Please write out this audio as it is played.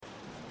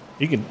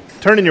You can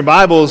turn in your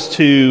Bibles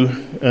to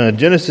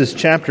Genesis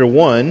chapter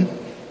 1.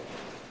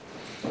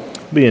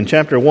 Be in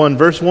chapter 1,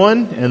 verse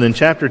 1, and then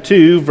chapter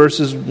 2,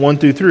 verses 1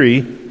 through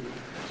 3.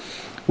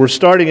 We're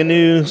starting a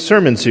new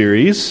sermon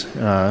series,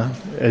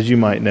 as you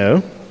might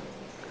know,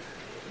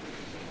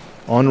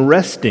 on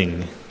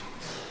resting.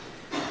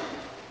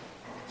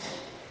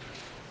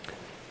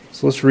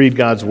 So let's read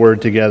God's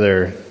Word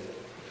together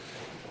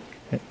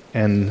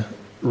and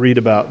read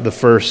about the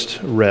first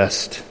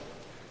rest.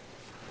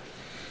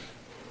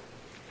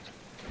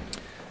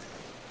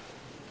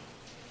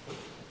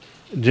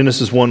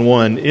 Genesis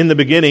 1:1, in the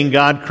beginning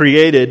God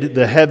created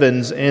the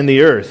heavens and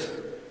the earth.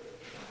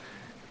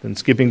 Then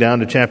skipping down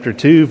to chapter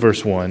 2,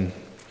 verse 1.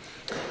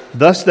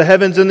 Thus the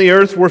heavens and the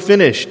earth were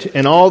finished,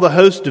 and all the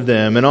host of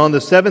them. And on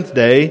the seventh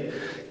day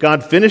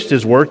God finished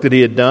His work that He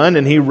had done,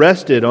 and He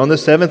rested on the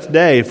seventh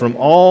day from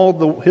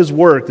all His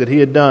work that He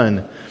had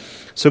done.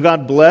 So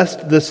God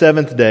blessed the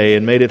seventh day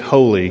and made it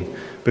holy,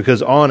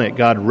 because on it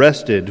God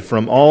rested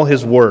from all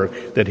His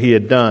work that He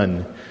had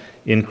done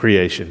in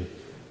creation.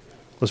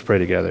 Let's pray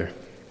together.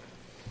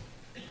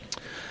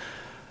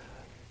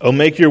 Oh,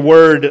 make your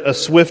word a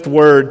swift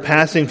word,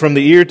 passing from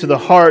the ear to the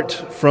heart,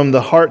 from the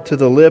heart to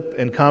the lip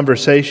and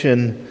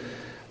conversation,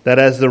 that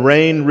as the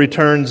rain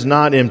returns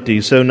not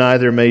empty, so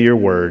neither may your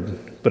word,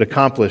 but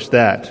accomplish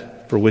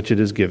that for which it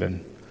is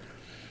given.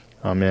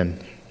 Amen.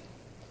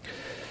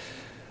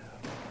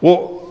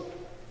 Well,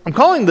 I'm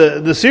calling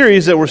the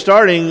series that we're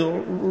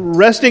starting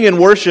Resting in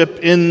Worship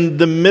in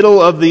the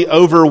Middle of the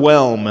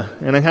Overwhelm.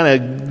 And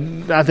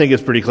I think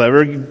it's pretty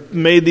clever.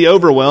 Made the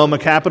overwhelm a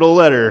capital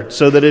letter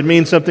so that it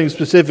means something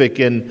specific.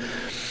 And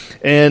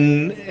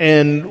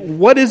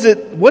what is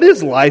it? What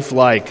is life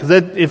like?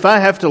 That if I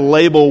have to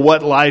label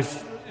what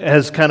life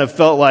has kind of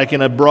felt like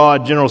in a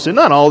broad general sense,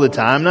 not all the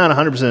time, not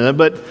 100% of it,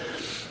 but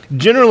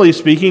generally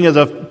speaking, as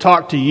I've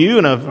talked to you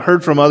and I've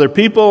heard from other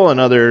people and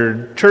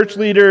other church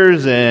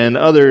leaders and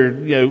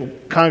other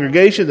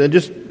congregations and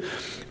just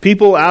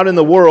people out in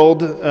the world,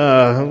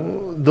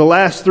 the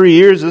last 3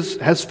 years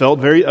has felt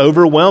very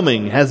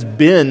overwhelming, has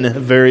been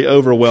very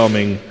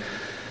overwhelming.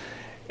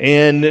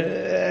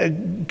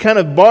 And kind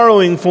of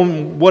borrowing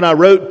from what I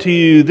wrote to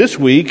you this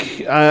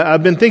week,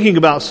 I've been thinking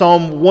about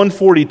Psalm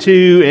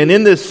 142, and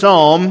in this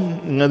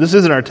psalm, this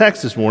isn't our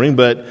text this morning,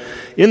 but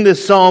in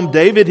this psalm,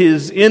 David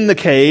is in the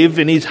cave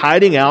and he's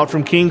hiding out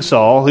from King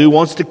Saul, who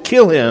wants to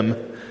kill him,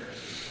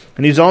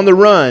 and he's on the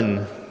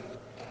run.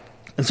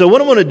 And so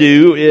what I want to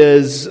do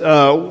is,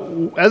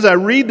 as I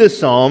read this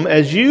psalm,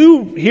 as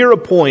you hear a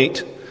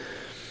point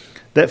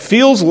that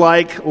feels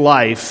like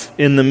life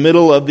in the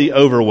middle of the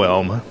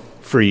overwhelm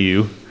for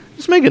you,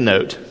 just make a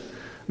note.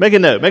 Make a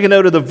note. Make a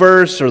note of the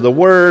verse or the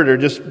word, or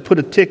just put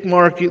a tick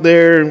mark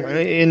there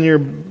in your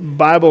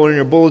Bible or in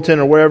your bulletin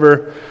or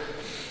wherever.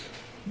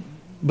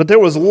 But there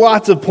was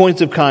lots of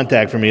points of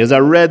contact for me. As I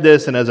read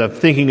this and as I'm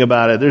thinking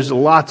about it, there's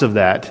lots of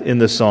that in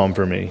this psalm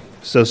for me.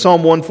 So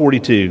Psalm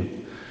 142.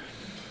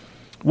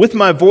 With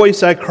my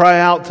voice I cry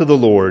out to the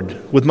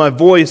Lord. With my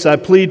voice I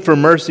plead for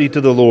mercy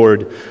to the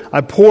Lord.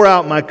 I pour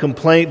out my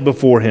complaint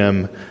before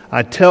Him.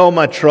 I tell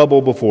my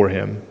trouble before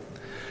Him.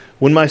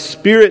 When my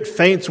spirit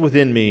faints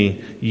within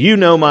me, you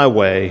know my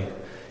way.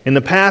 In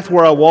the path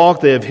where I walk,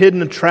 they have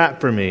hidden a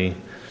trap for me.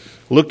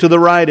 Look to the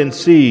right and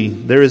see,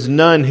 there is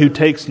none who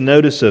takes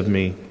notice of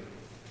me.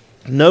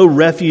 No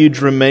refuge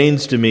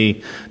remains to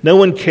me. No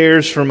one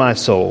cares for my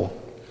soul.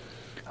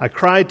 I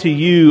cry to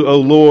you, O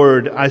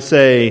Lord, I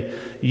say,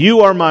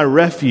 you are my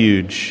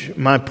refuge,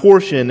 my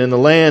portion in the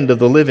land of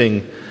the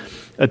living.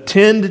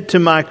 Attend to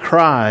my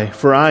cry,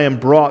 for I am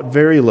brought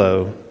very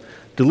low.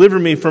 Deliver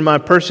me from my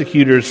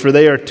persecutors, for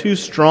they are too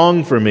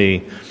strong for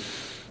me.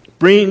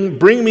 Bring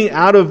me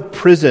out of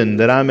prison,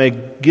 that I may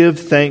give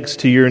thanks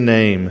to your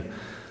name.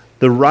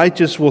 The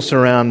righteous will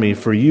surround me,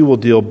 for you will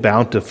deal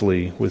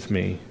bountifully with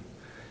me.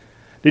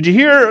 Did you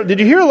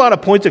hear a lot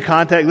of points of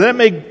contact? Did that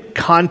make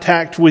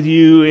contact with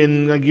you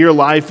in your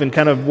life and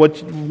kind of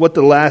what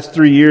the last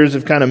 3 years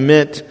have kind of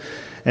meant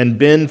and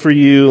been for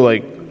you?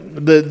 Like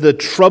the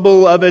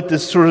trouble of it,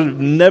 this sort of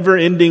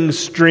never-ending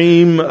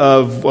stream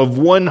of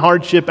one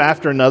hardship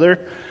after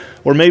another,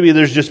 or maybe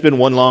there's just been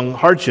one long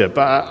hardship.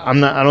 I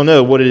don't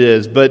know what it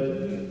is, but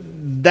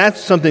that's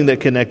something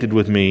that connected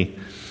with me.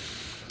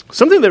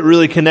 Something that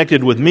really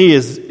connected with me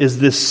is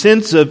this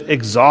sense of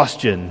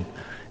exhaustion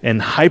and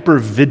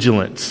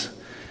hypervigilance.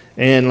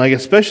 And like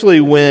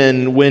especially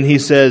when he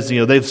says,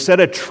 they've set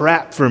a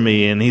trap for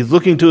me, and he's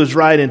looking to his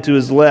right and to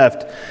his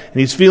left, and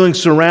he's feeling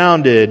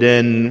surrounded,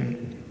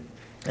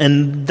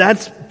 and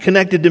that's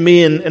connected to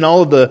me in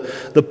all of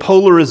the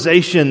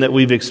polarization that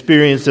we've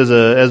experienced as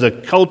a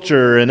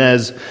culture and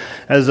as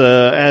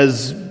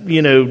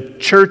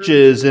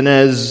churches and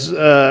as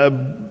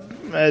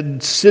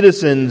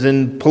citizens,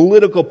 and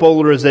political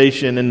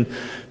polarization and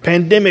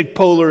pandemic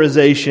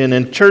polarization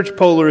and church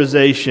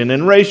polarization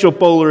and racial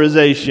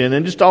polarization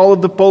and just all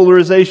of the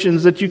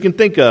polarizations that you can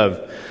think of.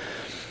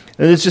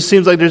 And it just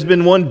seems like there's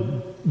been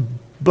one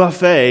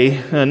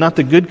buffet, not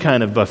the good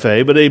kind of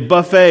buffet, but a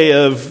buffet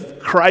of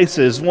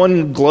crisis,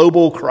 one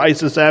global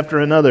crisis after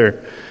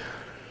another.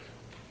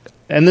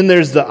 And then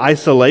there's the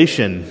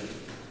isolation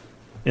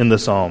in the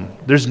psalm.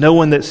 There's no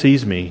one that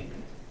sees me,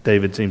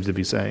 David seems to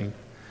be saying.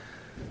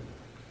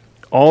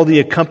 All the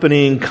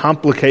accompanying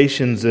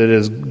complications that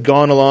has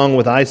gone along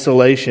with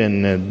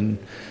isolation, and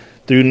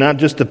through not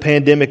just the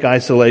pandemic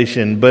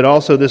isolation, but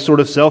also this sort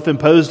of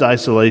self-imposed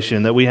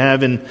isolation that we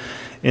have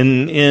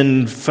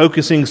in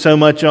focusing so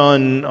much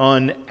on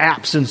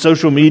apps and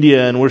social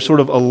media, and we're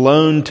sort of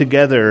alone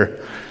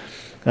together,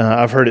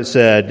 I've heard it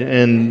said.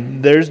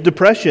 And there's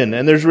depression,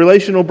 and there's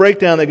relational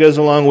breakdown that goes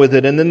along with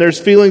it, and then there's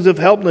feelings of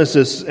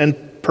helplessness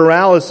and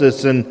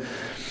paralysis, and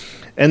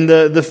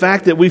the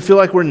fact that we feel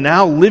like we're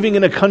now living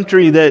in a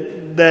country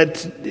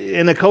that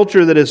in a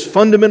culture that has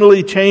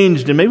fundamentally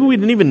changed, and maybe we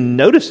didn't even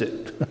notice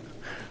it.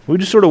 We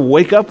just sort of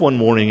wake up one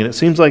morning and it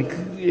seems like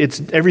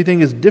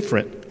everything is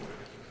different.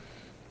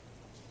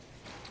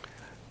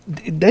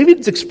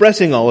 David's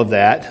expressing all of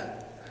that.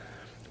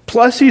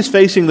 Plus he's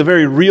facing the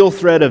very real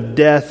threat of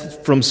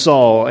death from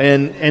Saul,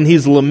 and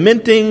he's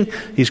lamenting,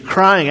 he's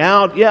crying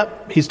out.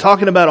 Yep, he's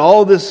talking about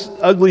all this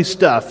ugly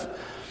stuff.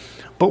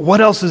 But what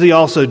else is he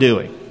also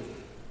doing?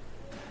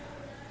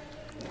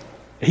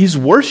 He's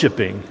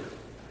worshiping.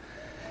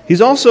 He's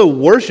also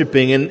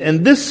worshiping,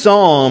 and this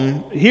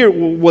psalm here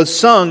was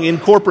sung in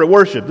corporate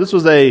worship. This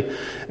was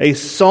a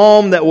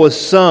psalm that was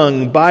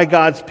sung by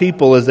God's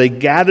people as they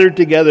gathered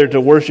together to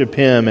worship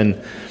Him.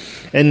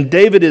 And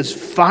David is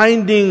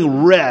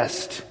finding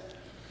rest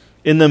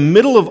in the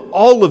middle of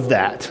all of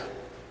that.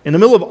 In the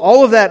middle of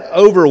all of that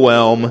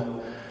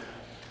overwhelm,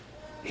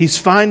 he's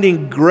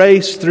finding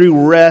grace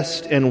through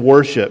rest and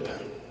worship.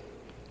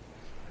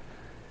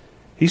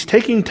 He's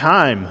taking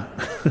time.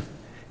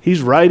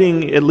 He's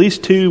writing at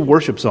least 2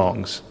 worship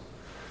songs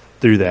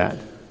through that.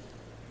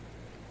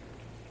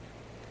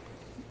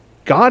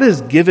 God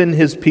has given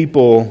His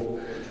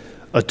people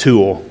a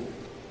tool.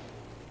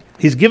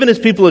 He's given His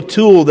people a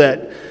tool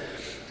that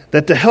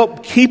to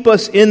help keep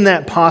us in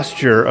that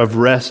posture of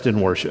rest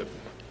and worship,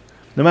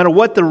 no matter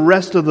what the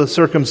rest of the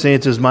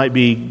circumstances might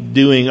be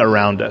doing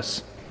around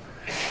us.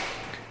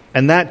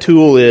 And that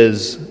tool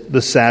is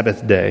the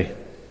Sabbath day.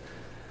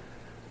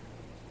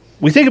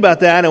 We think about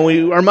that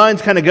and our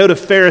minds kind of go to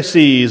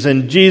Pharisees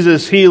and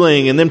Jesus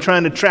healing and them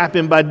trying to trap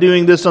Him by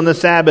doing this on the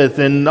Sabbath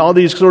and all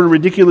these sort of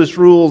ridiculous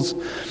rules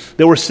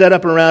that were set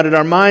up around it.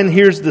 Our mind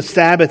hears the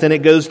Sabbath and it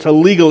goes to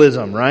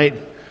legalism, right?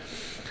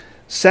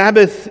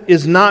 Sabbath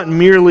is not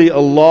merely a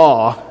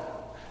law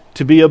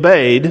to be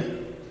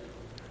obeyed,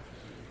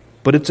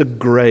 but it's a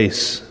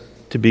grace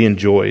to be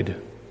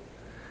enjoyed.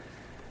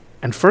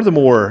 And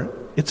furthermore,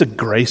 it's a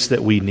grace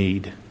that we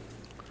need.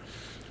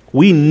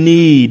 We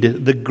need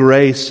the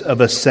grace of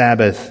a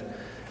Sabbath,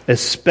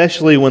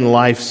 especially when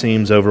life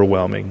seems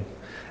overwhelming.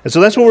 And so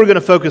that's what we're going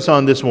to focus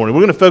on this morning.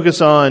 We're going to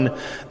focus on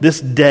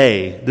this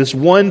day, this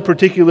one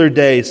particular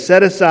day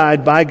set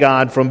aside by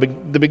God from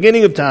the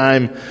beginning of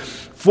time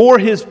for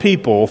His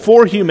people,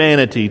 for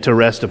humanity to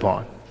rest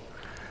upon.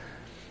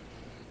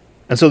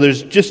 And so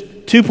there's just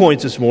 2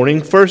 points this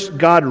morning. First,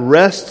 God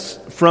rests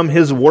from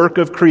His work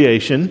of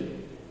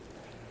creation,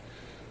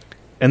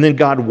 and then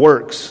God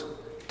works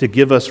to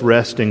give us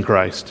rest in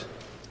Christ.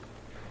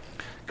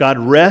 God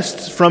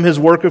rests from His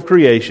work of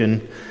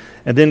creation,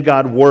 and then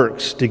God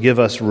works to give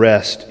us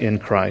rest in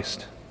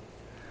Christ.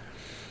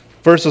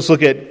 First, let's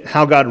look at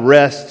how God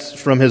rests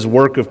from His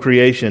work of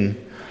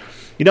creation.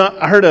 You know,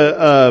 I heard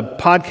a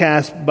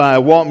podcast by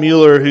Walt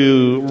Mueller,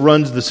 who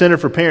runs the Center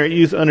for Parent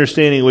Youth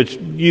Understanding, which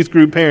youth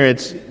group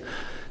parents,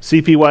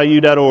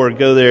 cpyu.org,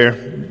 go there,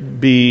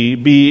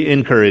 be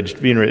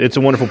encouraged, be enriched. It's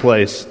a wonderful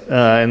place,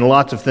 and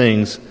lots of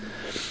things.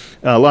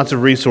 Lots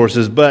of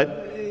resources,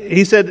 but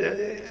he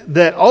said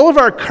that all of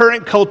our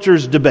current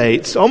culture's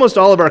debates, almost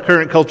all of our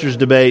current culture's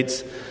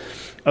debates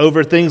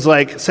over things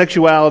like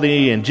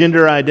sexuality and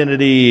gender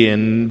identity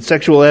and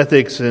sexual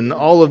ethics and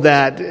all of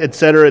that, et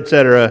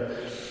cetera,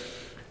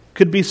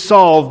 could be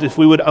solved if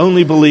we would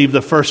only believe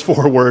the first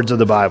 4 words of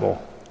the Bible.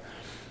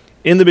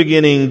 In the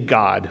beginning,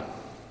 God,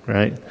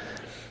 right?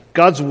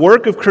 God's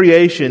work of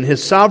creation,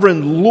 His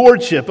sovereign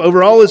lordship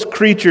over all His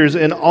creatures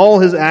and all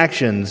His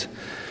actions.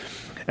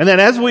 And then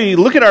as we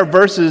look at our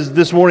verses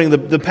this morning,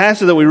 the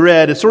passage that we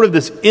read is sort of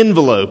this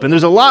envelope. And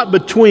there's a lot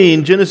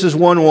between Genesis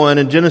 1:1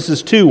 and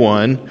Genesis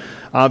 2:1,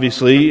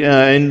 obviously,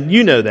 and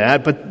you know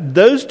that. But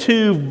those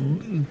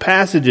 2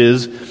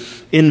 passages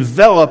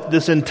envelop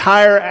this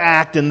entire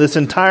act and this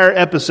entire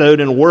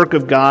episode and work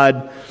of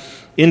God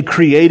in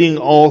creating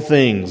all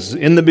things.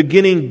 In the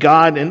beginning,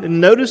 God, and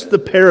notice the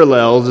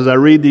parallels as I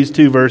read these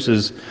 2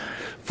 verses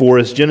for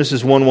us,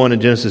 Genesis 1:1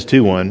 and Genesis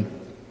 2:1.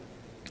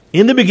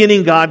 In the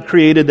beginning, God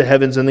created the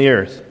heavens and the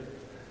earth.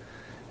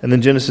 And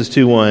then Genesis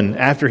 2:1,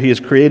 after He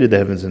has created the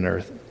heavens and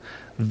earth.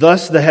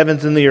 Thus the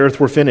heavens and the earth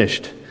were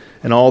finished,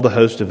 and all the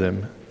host of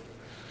them.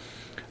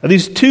 Now,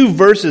 these 2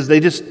 verses,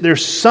 they're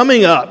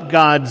summing up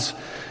God's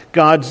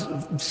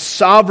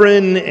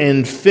sovereign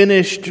and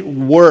finished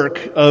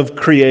work of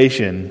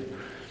creation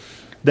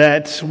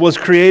that was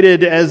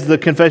created, as the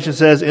confession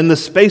says, in the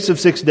space of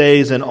 6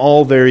 days, and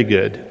all very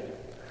good.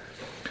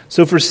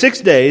 So for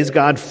 6 days,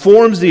 God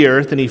forms the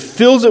earth and He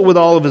fills it with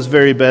all of His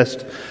very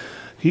best.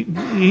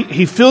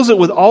 He fills it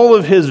with all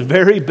of His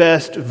very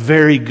best,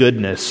 very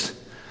goodness.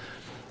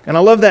 And I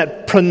love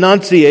that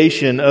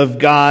pronunciation of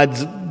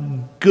God's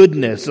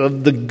goodness,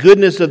 of the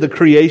goodness of the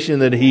creation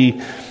that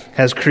He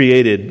has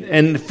created.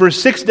 And for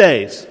 6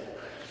 days,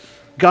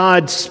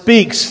 God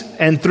speaks,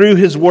 and through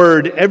His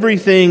Word,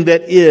 everything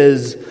that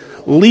is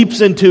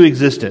leaps into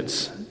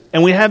existence.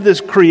 And we have this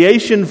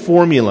creation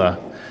formula.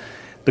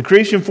 The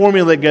creation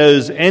formula that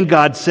goes, and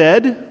God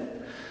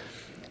said,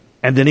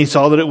 and then He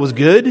saw that it was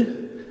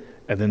good,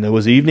 and then there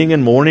was evening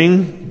and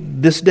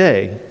morning this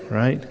day,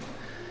 right?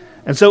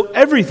 And so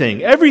everything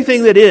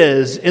that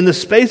is in the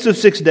space of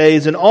 6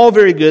 days, and all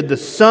very good, the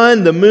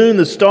sun, the moon,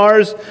 the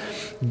stars,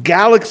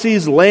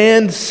 galaxies,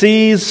 land,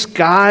 seas,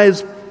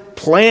 skies,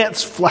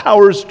 plants,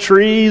 flowers,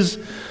 trees,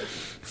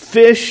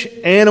 fish,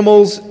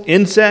 animals,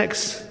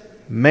 insects,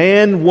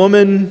 man,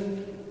 woman.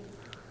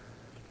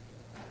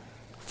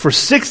 For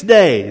 6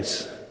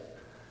 days,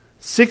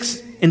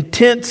 6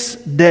 intense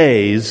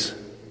days,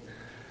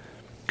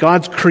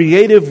 God's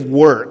creative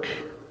work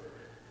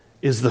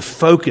is the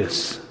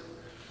focus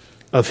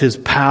of His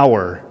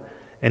power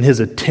and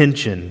His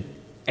attention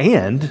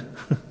and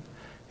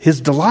His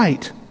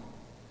delight.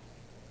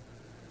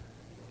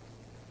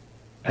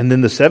 And then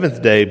the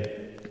seventh day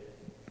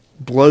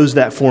blows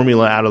that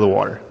formula out of the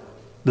water.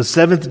 The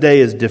seventh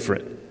day is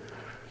different.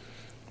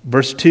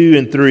 Verse 2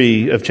 and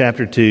 3 of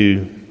chapter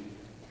 2.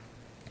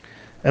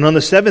 And on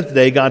the seventh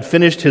day, God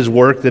finished His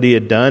work that He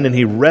had done, and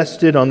He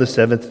rested on the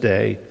seventh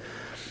day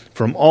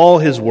from all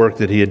His work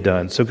that He had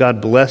done. So God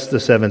blessed the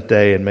seventh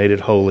day and made it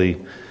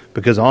holy,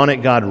 because on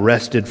it God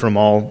rested from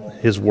all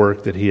His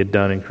work that He had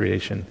done in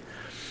creation.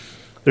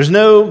 There's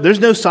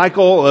no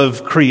cycle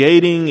of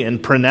creating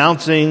and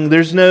pronouncing.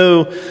 There's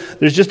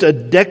just a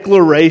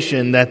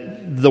declaration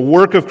that the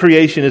work of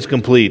creation is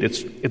complete.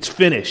 It's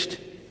finished.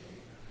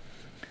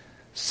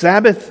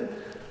 Sabbath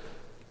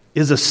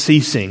is a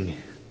ceasing.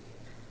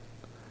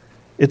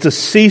 It's a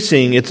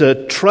ceasing. It's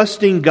a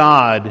trusting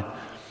God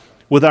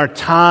with our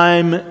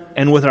time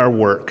and with our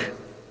work.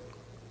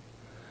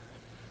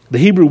 The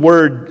Hebrew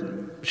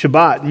word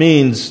Shabbat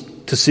means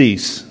to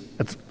cease.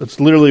 That's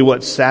literally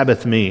what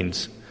Sabbath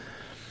means.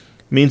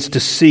 It means to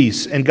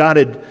cease. And God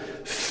had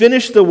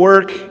finished the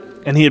work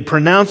and He had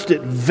pronounced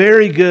it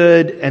very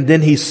good, and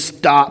then He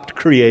stopped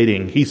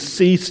creating. He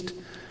ceased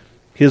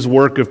His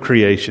work of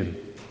creation.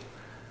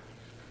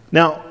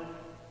 Now,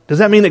 does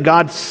that mean that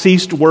God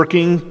ceased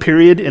working,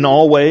 period, in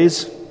all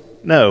ways?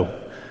 No.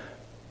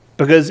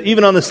 Because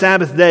even on the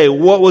Sabbath day,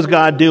 what was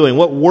God doing?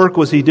 What work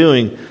was He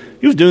doing?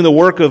 He was doing the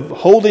work of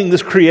holding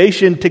this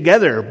creation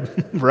together,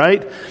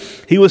 right?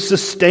 He was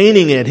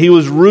sustaining it. He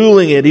was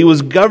ruling it. He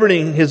was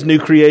governing His new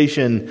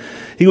creation.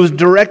 He was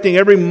directing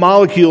every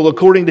molecule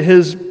according to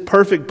His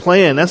perfect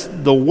plan. That's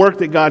the work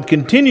that God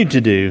continued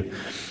to do.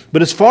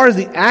 But as far as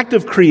the act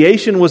of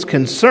creation was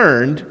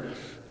concerned,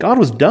 God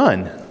was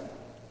done.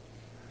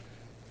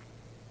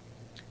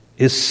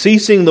 His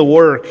ceasing the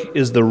work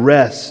is the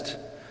rest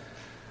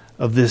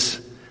of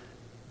this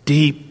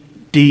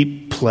deep,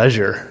 deep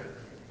pleasure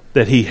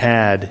that He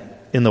had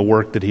in the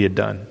work that He had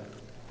done.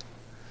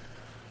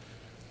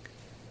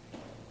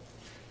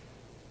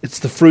 It's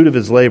the fruit of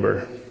His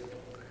labor.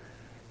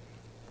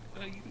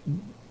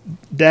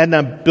 Dad and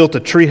I built a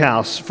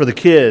treehouse for the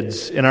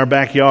kids in our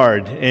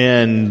backyard,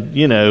 and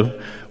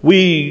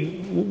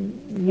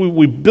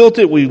we built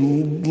it, we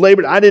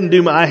labored.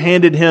 I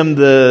handed him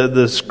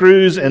the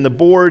screws and the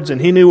boards, and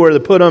he knew where to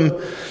put them.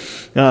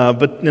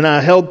 And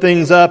I held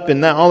things up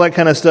and all that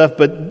kind of stuff.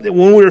 But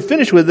when we were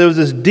finished with it, there was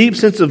this deep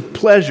sense of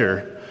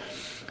pleasure.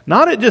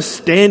 Not at just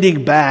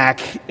standing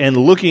back and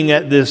looking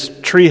at this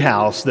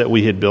treehouse that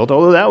we had built,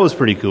 although that was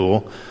pretty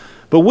cool.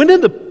 But when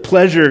did the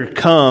pleasure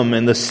come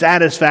and the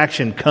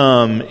satisfaction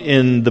come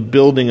in the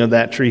building of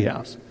that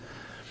treehouse?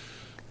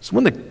 It's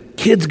when the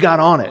kids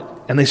got on it.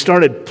 And they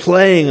started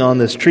playing on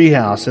this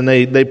treehouse, and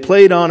they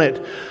played on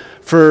it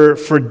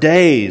for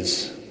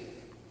days.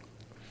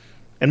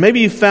 And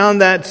maybe you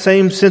found that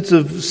same sense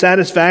of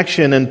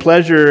satisfaction and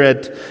pleasure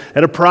at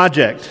a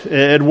project,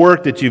 at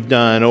work that you've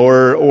done,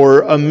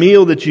 or a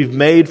meal that you've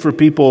made for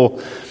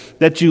people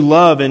that you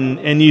love,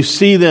 and you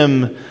see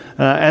them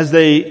as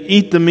they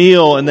eat the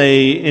meal and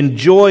they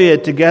enjoy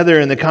it together,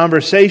 and the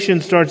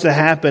conversation starts to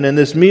happen, and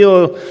this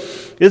meal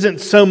isn't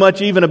so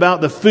much even about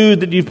the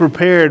food that you've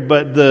prepared,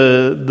 but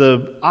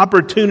the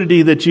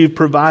opportunity that you've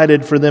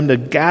provided for them to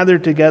gather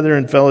together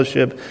in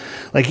fellowship.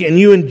 And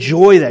you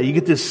enjoy that. You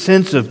get this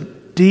sense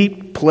of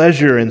deep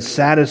pleasure and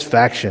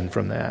satisfaction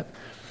from that.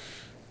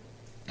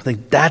 I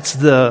think that's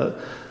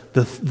the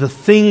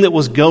thing that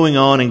was going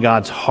on in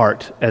God's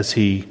heart as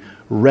He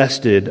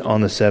rested on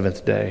the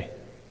seventh day.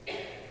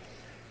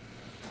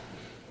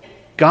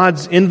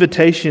 God's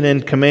invitation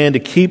and command to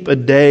keep a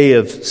day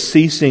of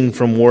ceasing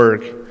from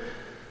work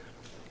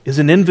is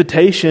an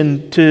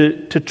invitation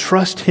to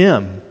trust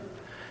Him.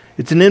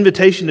 It's an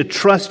invitation to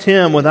trust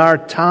Him with our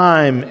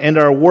time and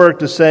our work,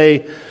 to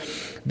say,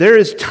 there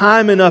is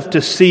time enough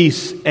to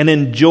cease and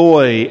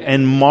enjoy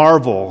and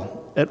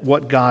marvel at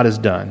what God has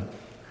done,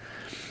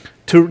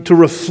 to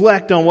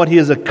reflect on what He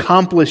has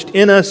accomplished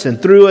in us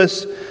and through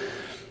us,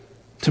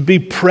 to be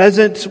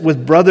present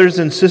with brothers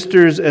and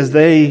sisters as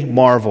they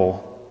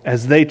marvel,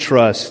 as they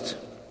trust,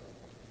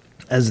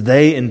 as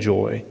they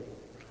enjoy.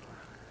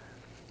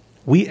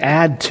 We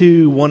add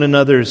to one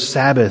another's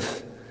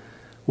Sabbath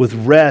with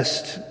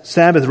rest,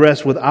 Sabbath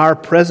rest with our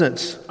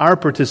presence, our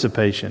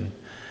participation.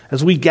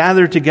 As we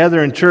gather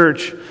together in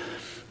church,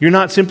 you're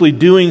not simply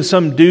doing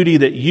some duty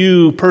that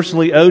you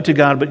personally owe to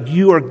God, but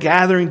you are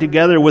gathering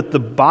together with the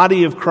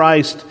body of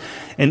Christ,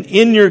 and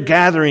in your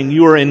gathering,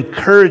 you are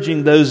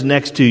encouraging those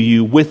next to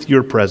you with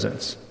your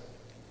presence.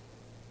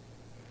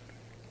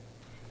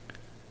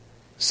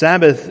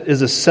 Sabbath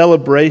is a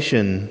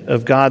celebration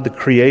of God the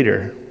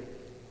Creator.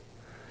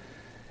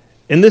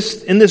 In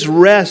this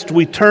rest,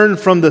 we turn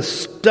from the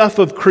stuff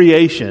of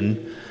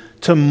creation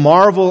to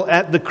marvel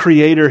at the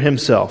Creator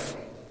Himself.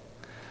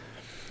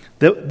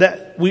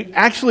 That we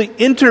actually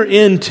enter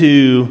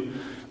into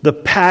the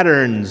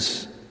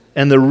patterns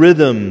and the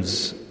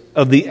rhythms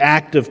of the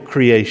act of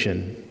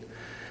creation.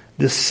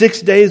 The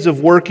 6 days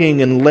of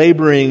working and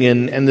laboring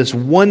and this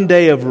one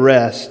day of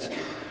rest.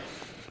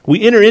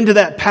 We enter into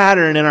that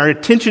pattern and our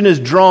attention is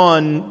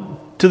drawn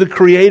to the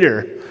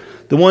Creator,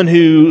 the one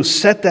who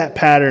set that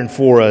pattern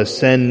for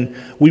us. And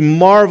we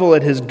marvel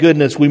at His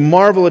goodness. We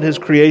marvel at His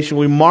creation.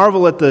 We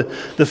marvel at the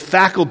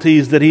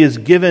faculties that He has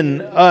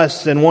given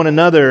us and one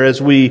another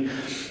as we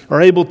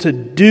are able to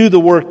do the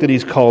work that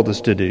He's called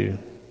us to do.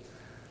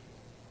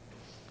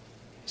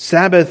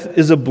 Sabbath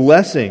is a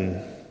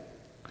blessing.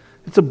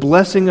 It's a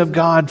blessing of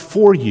God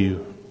for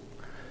you.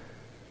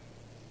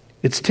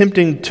 It's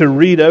tempting to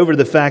read over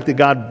the fact that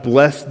God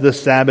blessed the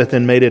Sabbath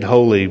and made it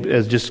holy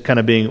as just kind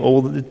of being,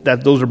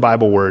 those are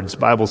Bible words. The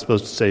Bible's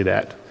supposed to say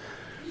that.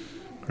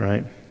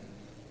 Right?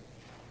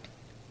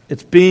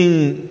 It's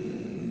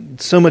being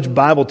so much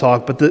Bible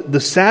talk, but the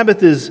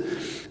Sabbath is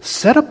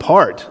set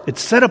apart.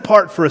 It's set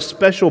apart for a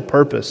special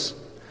purpose.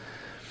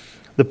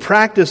 The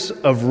practice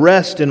of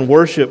rest and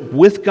worship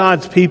with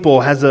God's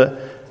people has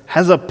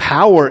a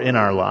power in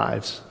our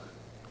lives.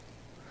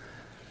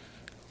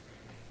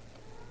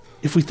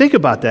 If we think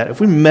about that, if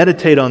we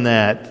meditate on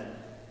that,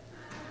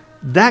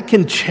 that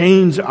can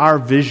change our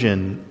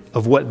vision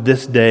of what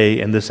this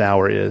day and this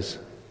hour is.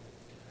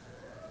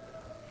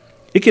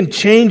 It can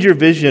change your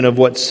vision of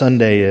what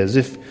Sunday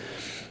is.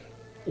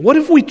 What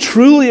if we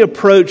truly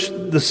approach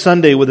the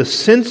Sunday with a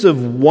sense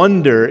of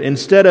wonder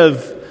instead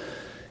of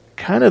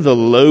kind of the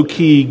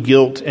low-key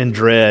guilt and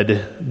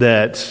dread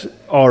that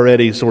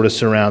already sort of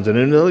surrounds it?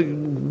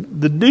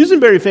 And the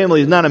Dusenberry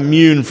family is not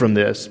immune from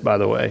this, by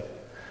the way.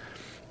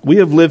 We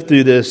have lived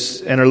through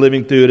this and are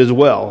living through it as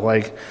well.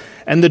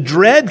 And the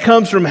dread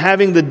comes from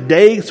having the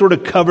day sort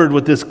of covered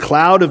with this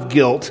cloud of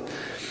guilt.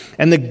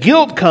 And the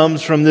guilt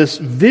comes from this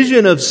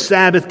vision of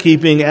Sabbath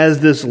keeping as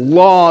this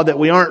law that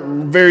we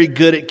aren't very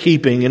good at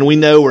keeping, and we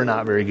know we're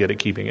not very good at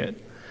keeping it.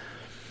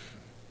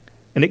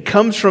 And it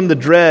comes from the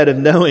dread of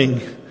knowing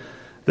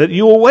that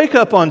you will wake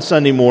up on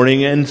Sunday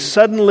morning and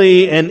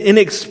suddenly and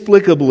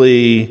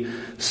inexplicably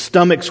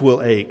stomachs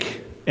will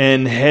ache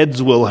and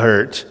heads will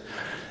hurt.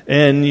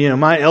 And,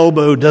 my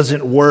elbow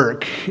doesn't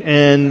work.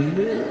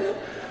 And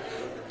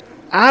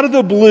out of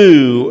the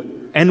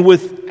blue and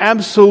with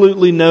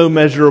absolutely no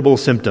measurable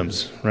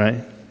symptoms,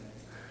 right?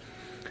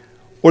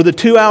 Or the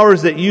 2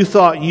 hours that you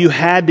thought you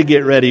had to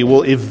get ready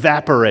will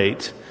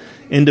evaporate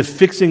into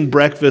fixing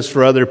breakfast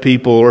for other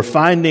people or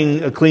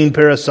finding a clean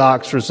pair of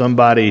socks for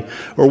somebody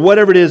or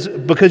whatever it is,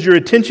 because your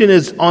attention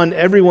is on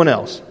everyone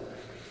else.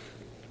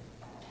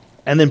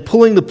 And then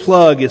pulling the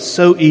plug is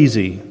so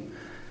easy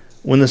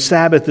when the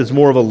Sabbath is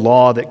more of a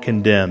law that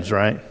condemns,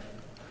 right?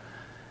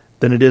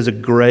 Than it is a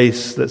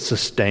grace that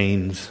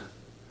sustains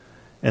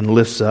and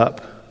lifts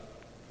up.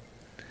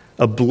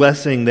 A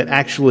blessing that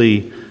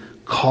actually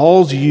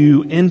calls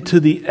you into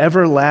the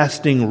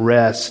everlasting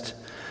rest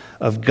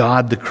of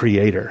God the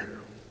Creator.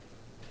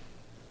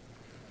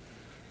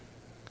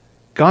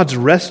 God's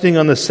resting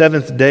on the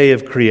seventh day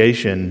of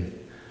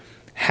creation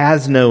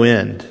has no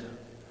end.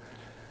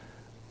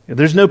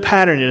 There's no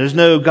pattern. There's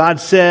no God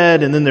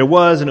said, and then there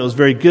was, and it was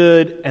very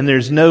good, and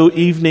there's no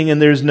evening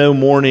and there's no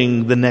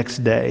morning the next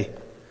day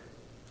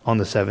on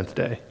the seventh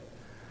day.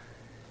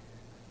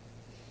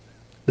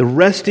 The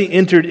rest He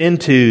entered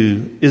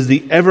into is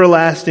the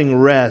everlasting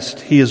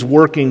rest He is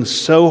working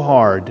so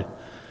hard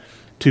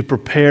to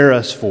prepare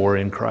us for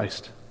in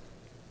Christ.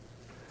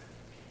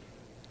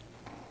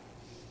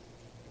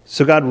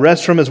 So God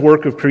rests from His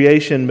work of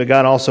creation, but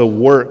God also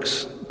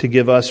works to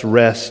give us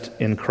rest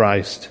in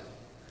Christ.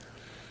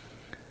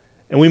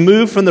 And we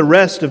move from the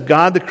rest of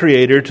God the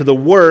Creator to the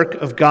work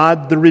of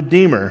God the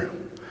Redeemer.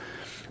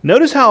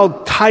 Notice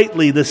how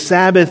tightly the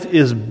Sabbath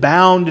is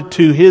bound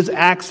to His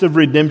acts of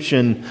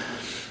redemption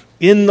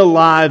in the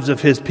lives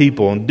of His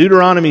people. In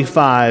Deuteronomy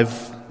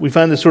 5, we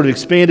find this sort of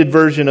expanded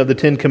version of the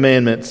Ten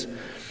Commandments.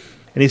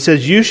 And He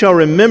says, "You shall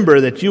remember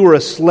that you were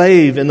a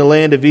slave in the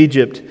land of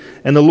Egypt,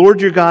 and the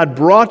Lord your God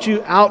brought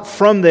you out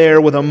from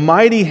there with a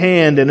mighty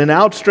hand and an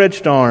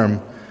outstretched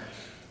arm.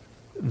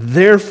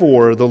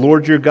 Therefore, the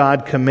Lord your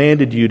God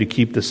commanded you to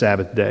keep the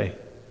Sabbath day.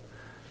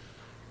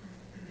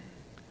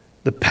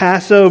 The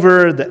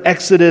Passover, the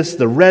Exodus,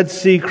 the Red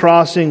Sea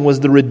crossing was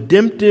the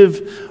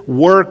redemptive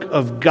work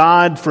of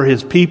God for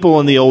his people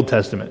in the Old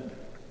Testament.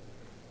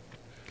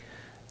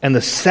 And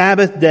the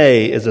Sabbath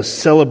day is a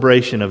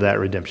celebration of that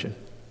redemption.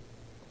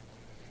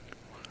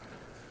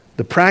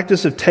 The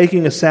practice of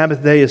taking a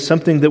Sabbath day is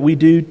something that we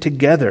do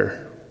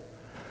together.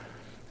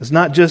 It's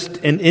not just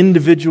an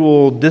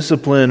individual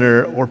discipline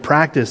or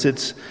practice.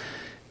 It's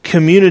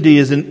community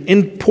is an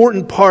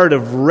important part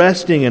of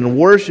resting and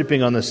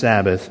worshiping on the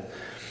Sabbath.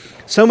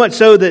 So much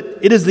so that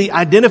it is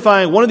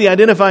one of the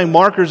identifying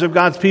markers of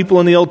God's people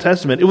in the Old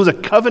Testament. It was a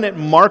covenant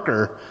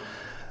marker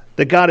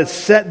that God had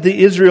set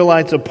the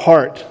Israelites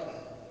apart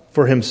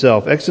for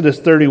himself. Exodus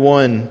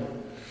 31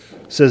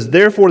 says,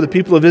 "Therefore the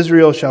people of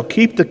Israel shall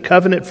keep the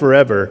covenant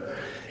forever.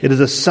 It is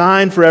a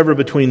sign forever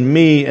between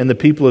me and the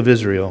people of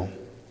Israel."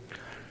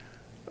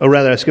 Oh,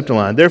 rather, I skipped a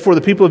line. "Therefore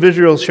the people of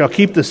Israel shall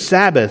keep the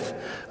Sabbath,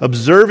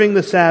 observing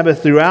the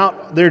Sabbath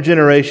throughout their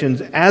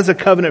generations as a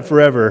covenant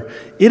forever.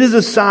 It is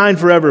a sign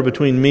forever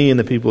between me and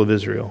the people of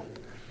Israel."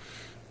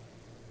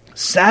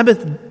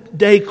 Sabbath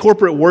day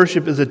corporate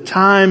worship is a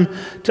time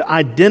to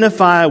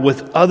identify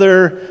with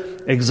other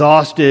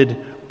exhausted,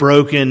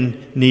 broken,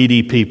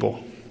 needy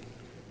people.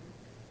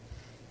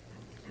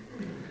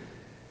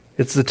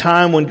 It's the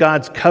time when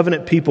God's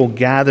covenant people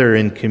gather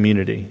in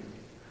community.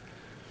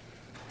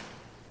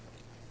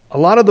 A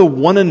lot of the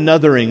one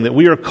anothering that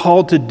we are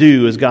called to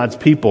do as God's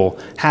people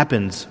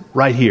happens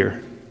right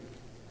here.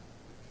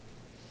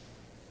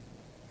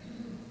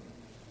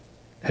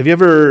 Have you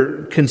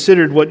ever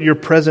considered what your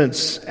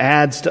presence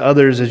adds to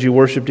others as you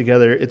worship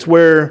together? It's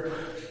where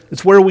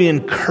we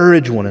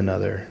encourage one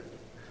another.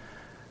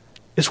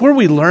 It's where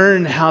we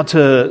learn how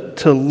to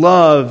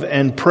love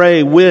and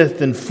pray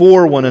with and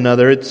for one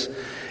another.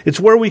 It's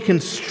where we can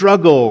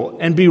struggle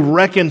and be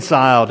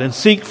reconciled and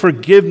seek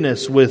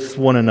forgiveness with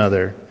one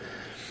another.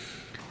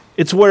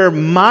 It's where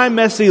my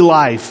messy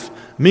life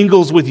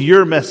mingles with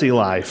your messy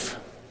life.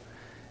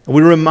 And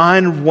we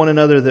remind one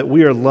another that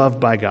we are loved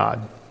by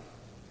God.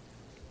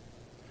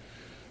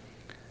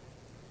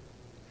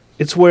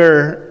 It's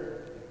where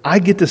I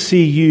get to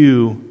see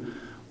you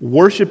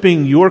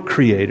worshiping your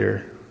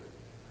Creator,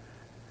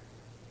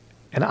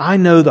 and I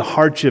know the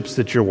hardships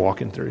that you're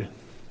walking through.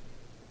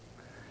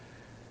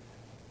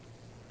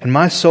 And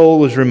my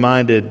soul is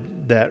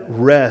reminded that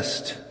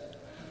rest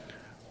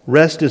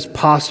is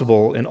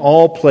possible in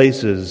all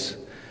places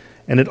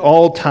and at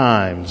all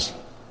times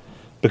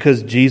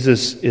because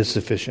Jesus is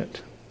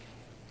sufficient.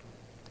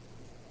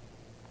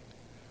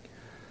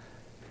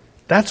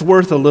 That's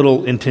worth a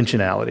little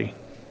intentionality.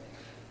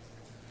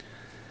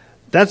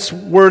 That's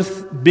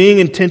worth being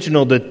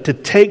intentional to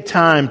take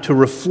time to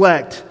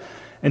reflect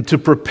and to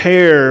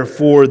prepare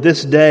for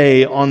this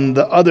day on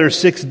the other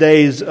 6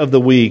 days of the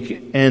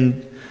week.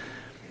 And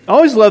I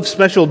always love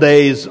special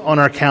days on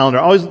our calendar.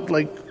 I always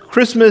like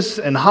Christmas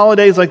and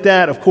holidays like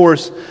that, of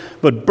course,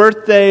 but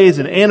birthdays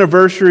and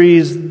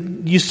anniversaries,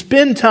 you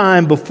spend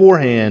time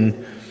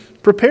beforehand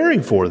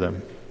preparing for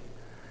them.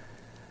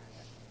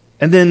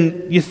 And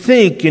then you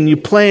think and you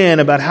plan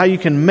about how you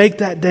can make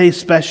that day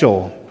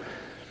special.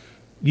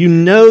 You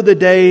know the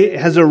day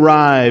has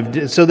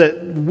arrived, so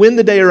that when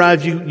the day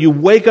arrives, you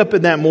wake up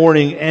in that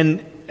morning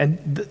and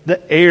the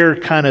air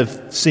kind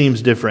of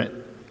seems different.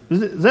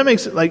 Does that make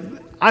sense? Like,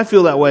 I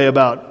feel that way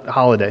about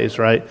holidays,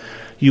 right?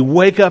 You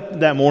wake up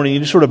that morning, you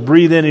just sort of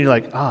breathe in, and you're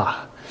like,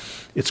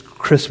 it's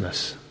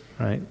Christmas,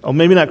 right? Oh,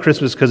 maybe not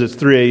Christmas because it's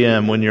 3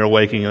 a.m. when you're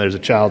awaking and there's a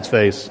child's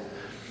face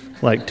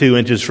like 2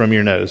 inches from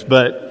your nose.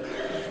 But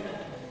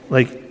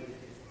like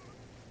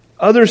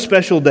other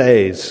special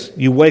days,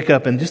 you wake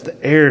up and just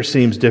the air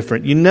seems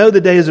different. You know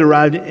the day has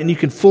arrived and you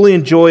can fully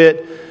enjoy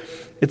it.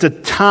 It's a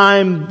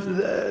time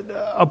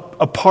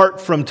apart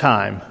from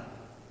time.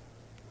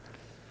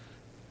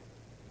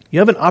 You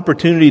have an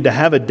opportunity to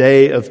have a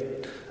day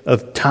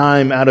of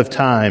time out of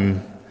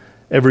time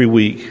every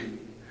week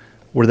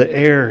where the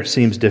air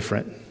seems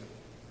different.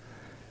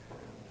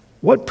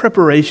 What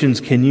preparations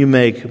can you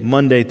make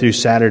Monday through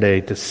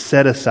Saturday to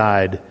set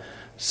aside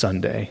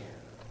Sunday?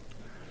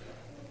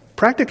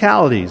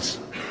 Practicalities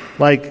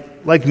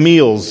like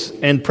meals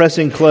and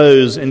pressing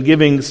clothes and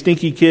giving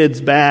stinky kids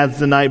baths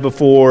the night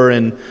before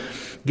and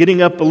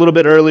getting up a little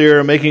bit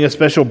earlier, making a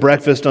special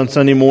breakfast on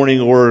Sunday morning,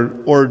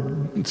 or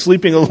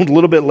sleeping a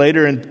little bit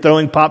later and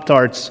throwing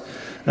Pop-Tarts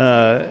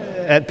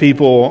at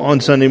people on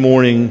Sunday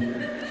morning.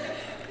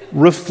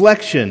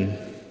 Reflection.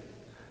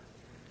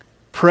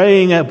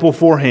 Praying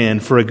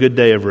beforehand for a good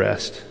day of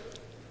rest.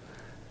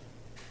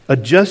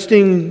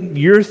 Adjusting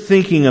your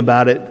thinking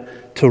about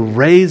it to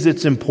raise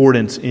its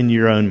importance in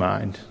your own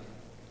mind.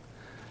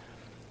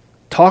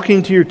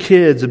 Talking to your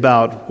kids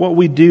about what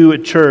we do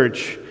at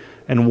church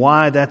and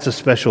why that's a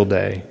special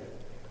day.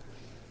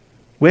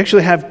 We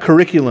actually have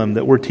curriculum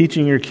that we're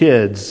teaching your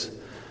kids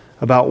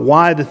about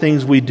why the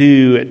things we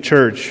do at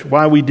church,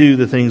 why we do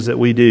the things that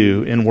we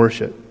do in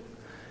worship.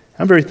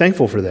 I'm very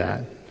thankful for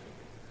that.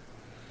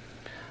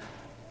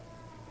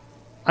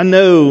 I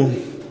know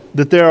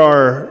that there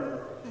are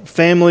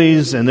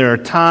families and there are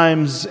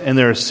times and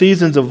there are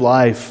seasons of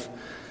life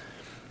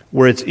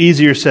where it's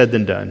easier said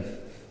than done.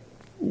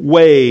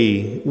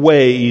 Way,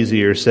 way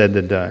easier said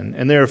than done.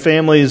 And there are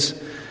families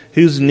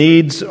whose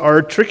needs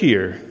are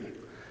trickier.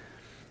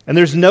 And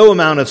there's no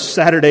amount of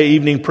Saturday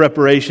evening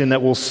preparation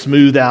that will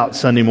smooth out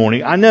Sunday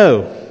morning. I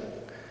know.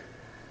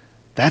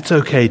 That's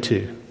okay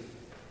too.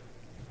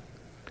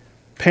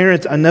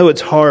 Parents, I know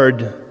it's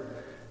hard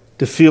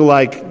to feel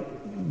like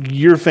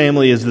your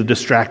family is the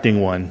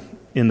distracting one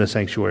in the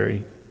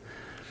sanctuary.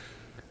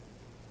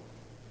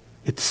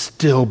 It's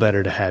still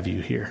better to have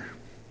you here.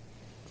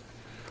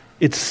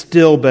 It's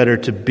still better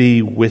to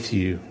be with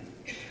you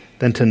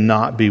than to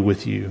not be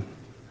with you.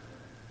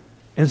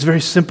 And it's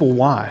very simple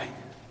why.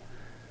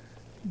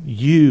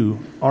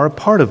 You are a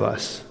part of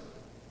us.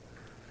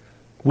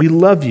 We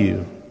love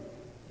you.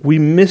 We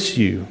miss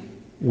you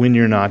when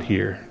you're not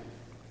here.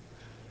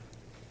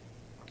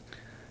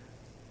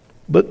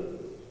 But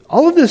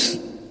all of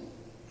this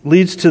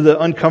leads to the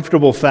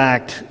uncomfortable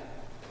fact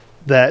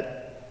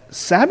that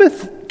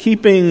Sabbath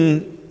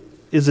keeping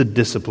is a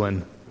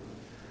discipline.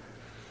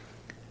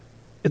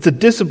 It's a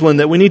discipline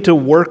that we need to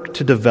work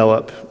to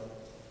develop.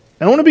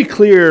 And I want to be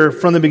clear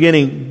from the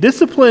beginning,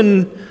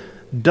 discipline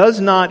does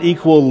not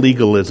equal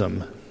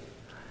legalism.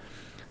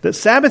 That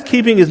Sabbath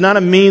keeping is not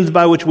a means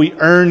by which we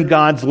earn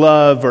God's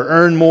love or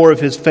earn more of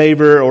His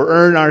favor or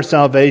earn our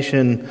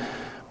salvation,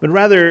 but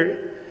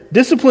rather,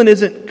 discipline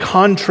isn't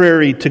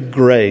contrary to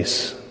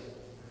grace.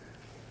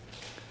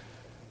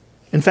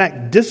 In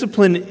fact,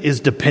 discipline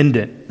is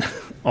dependent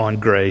on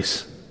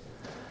grace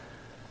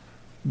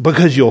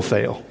because you'll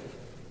fail.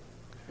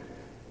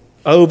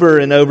 Over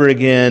and over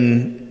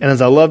again, and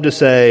as I love to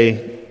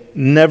say,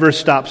 never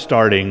stop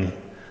starting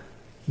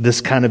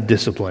this kind of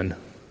discipline.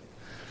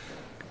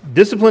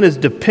 Discipline is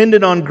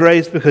dependent on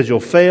grace because you'll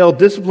fail.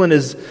 Discipline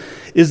is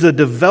the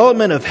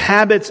development of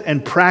habits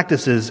and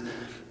practices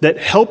that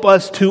help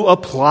us to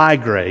apply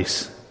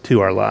grace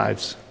to our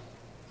lives.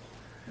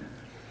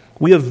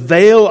 We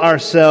avail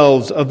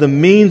ourselves of the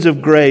means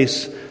of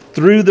grace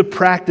through the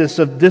practice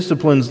of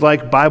disciplines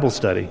like Bible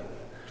study,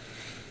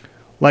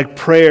 like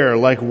prayer,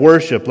 like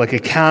worship, like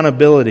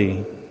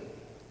accountability.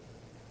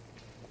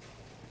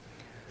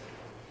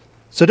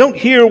 So don't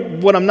hear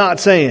what I'm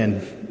not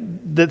saying,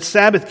 that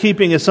Sabbath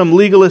keeping is some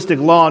legalistic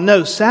law.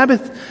 No,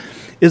 Sabbath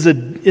is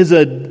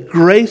a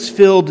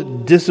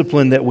grace-filled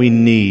discipline that we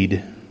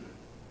need.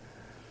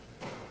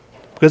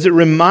 Because it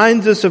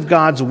reminds us of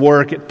God's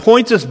work. It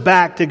points us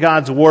back to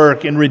God's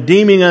work in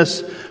redeeming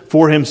us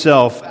for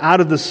Himself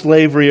out of the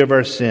slavery of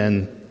our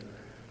sin.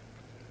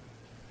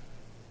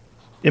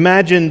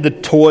 Imagine the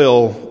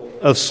toil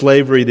of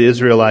slavery the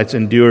Israelites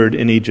endured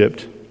in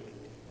Egypt.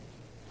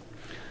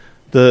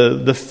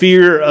 The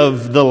fear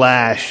of the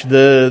lash,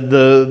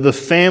 the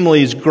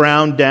families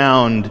ground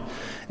down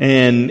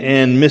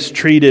and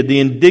mistreated,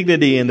 the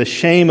indignity and the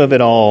shame of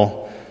it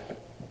all.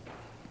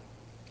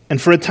 And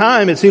for a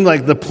time, it seemed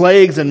like the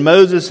plagues and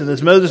Moses and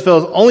this Moses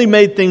fellow only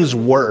made things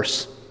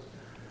worse.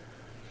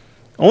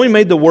 Only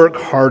made the work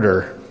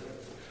harder.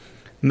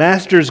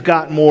 Masters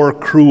got more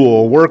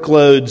cruel.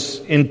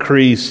 Workloads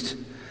increased.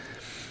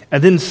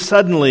 And then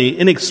suddenly,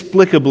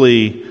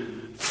 inexplicably,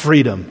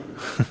 freedom.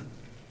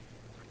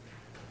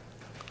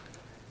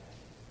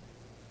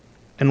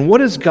 And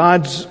what is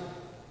God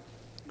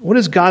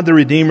the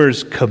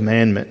Redeemer's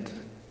commandment?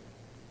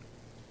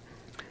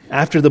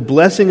 After the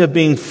blessing of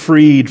being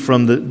freed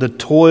from the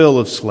toil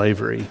of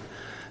slavery,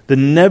 the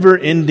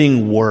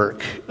never-ending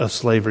work of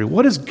slavery,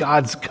 what is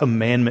God's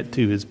commandment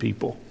to His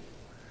people?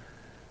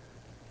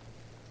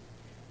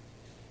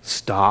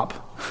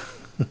 Stop.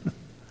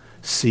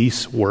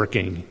 Cease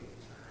working.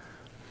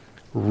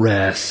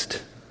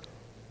 Rest.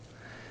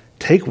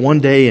 Take one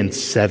day in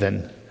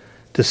 7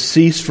 to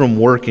cease from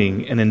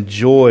working and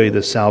enjoy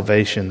the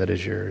salvation that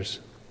is yours.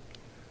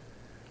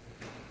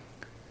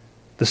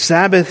 The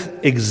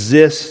Sabbath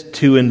exists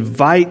to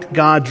invite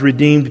God's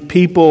redeemed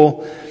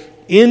people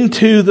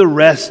into the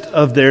rest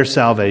of their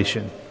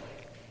salvation.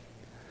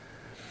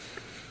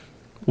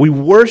 We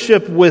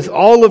worship with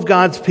all of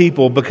God's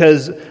people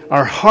because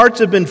our hearts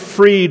have been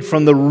freed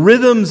from the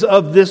rhythms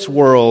of this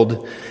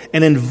world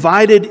and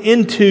invited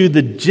into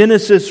the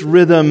Genesis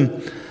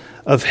rhythm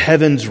of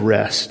heaven's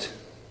rest.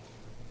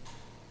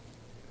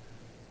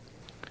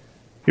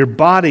 Your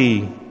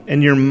body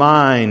and your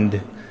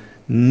mind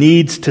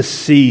needs to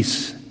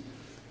cease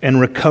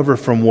and recover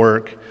from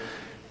work.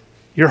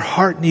 Your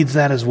heart needs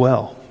that as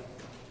well.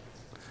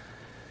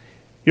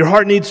 Your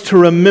heart needs to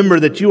remember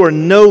that you are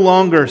no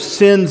longer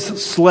sin's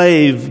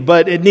slave,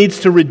 but it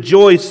needs to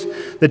rejoice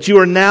that you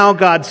are now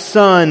God's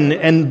son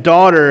and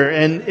daughter,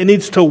 and it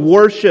needs to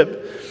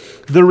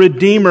worship the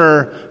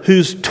Redeemer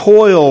whose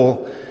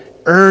toil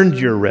earned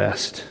your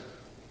rest.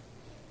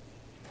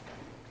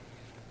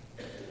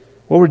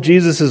 What were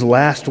Jesus'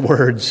 last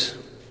words?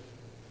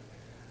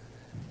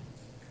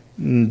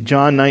 In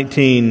John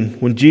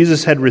 19, when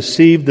Jesus had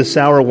received the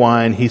sour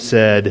wine, He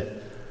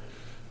said,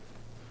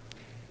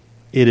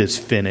 "It is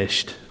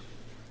finished."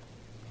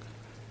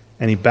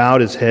 and he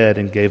bowed his head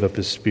and gave up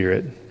his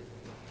spirit.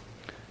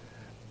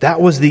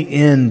 That was the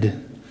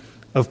end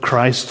of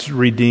Christ's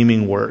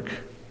redeeming work.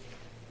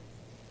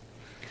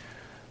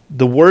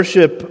 The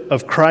worship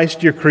of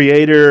Christ, your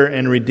Creator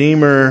and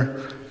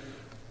Redeemer,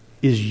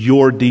 is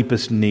your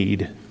deepest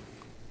need.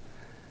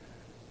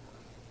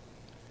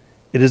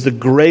 It is the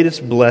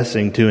greatest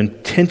blessing to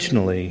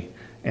intentionally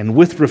and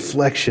with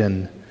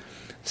reflection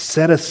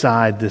set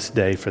aside this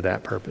day for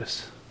that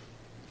purpose.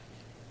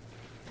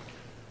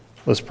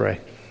 Let's pray.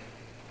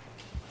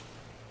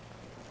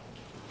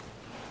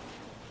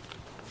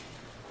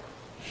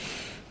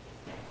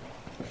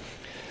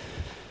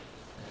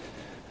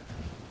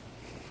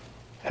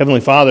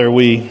 Heavenly Father,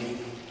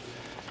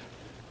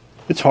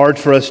 it's hard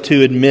for us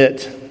to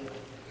admit,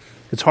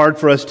 it's hard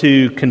for us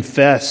to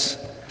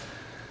confess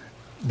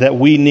that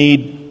we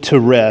need to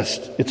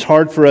rest. It's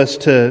hard for us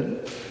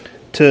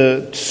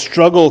to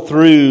struggle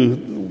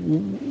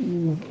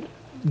through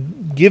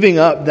giving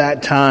up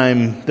that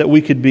time that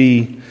we could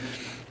be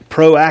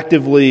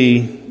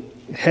proactively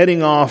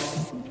heading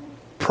off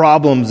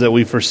problems that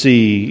we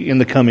foresee in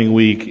the coming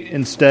week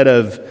instead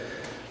of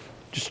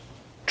just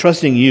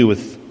trusting you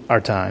with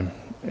our time.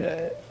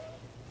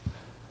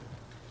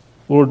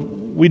 Lord,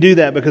 we do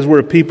that because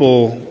we're a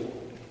people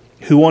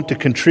who want to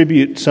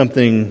contribute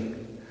something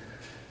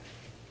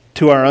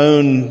to our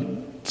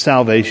own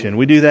salvation.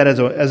 We do that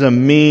as a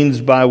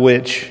means by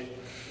which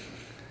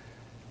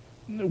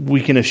we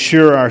can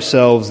assure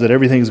ourselves that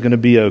everything's going to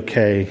be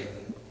okay.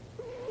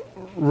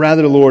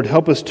 Rather, Lord,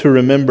 help us to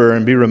remember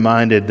and be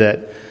reminded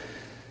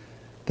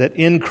that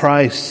in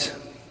Christ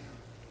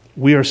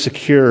we are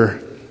secure,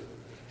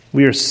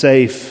 we are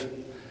safe.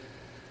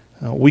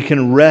 We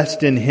can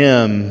rest in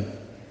Him,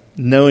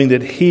 knowing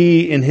that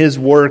He, in His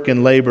work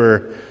and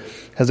labor,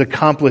 has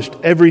accomplished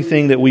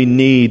everything that we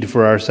need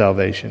for our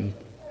salvation.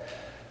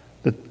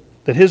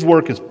 That His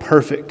work is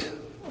perfect.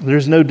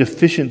 There's no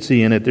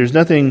deficiency in it. There's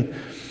nothing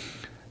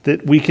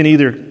that we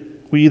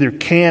either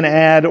can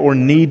add or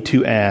need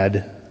to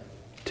add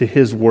to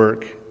His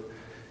work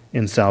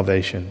in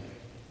salvation.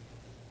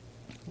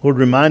 Lord,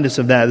 remind us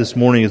of that this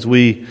morning as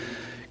we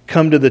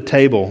come to the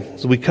table,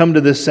 as we come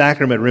to this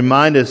sacrament.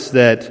 Remind us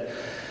that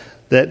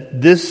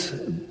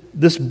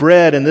this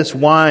bread and this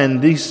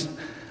wine, these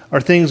are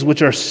things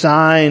which are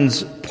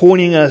signs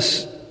pointing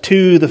us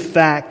to the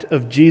fact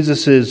of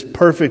Jesus'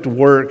 perfect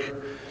work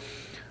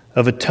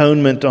of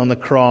atonement on the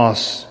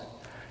cross,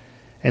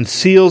 and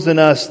seals in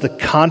us the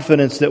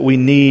confidence that we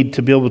need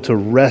to be able to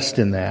rest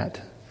in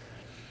that.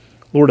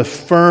 Lord,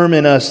 affirm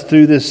in us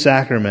through this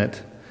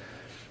sacrament,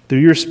 through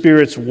your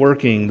Spirit's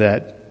working,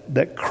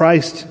 that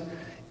Christ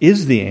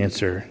is the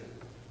answer,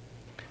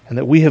 and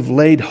that we have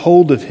laid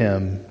hold of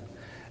Him,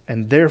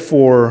 and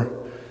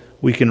therefore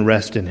we can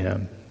rest in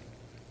Him.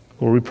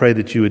 Lord, we pray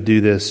that you would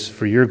do this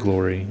for your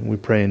glory. We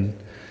pray in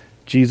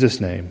Jesus'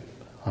 name.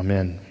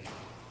 Amen.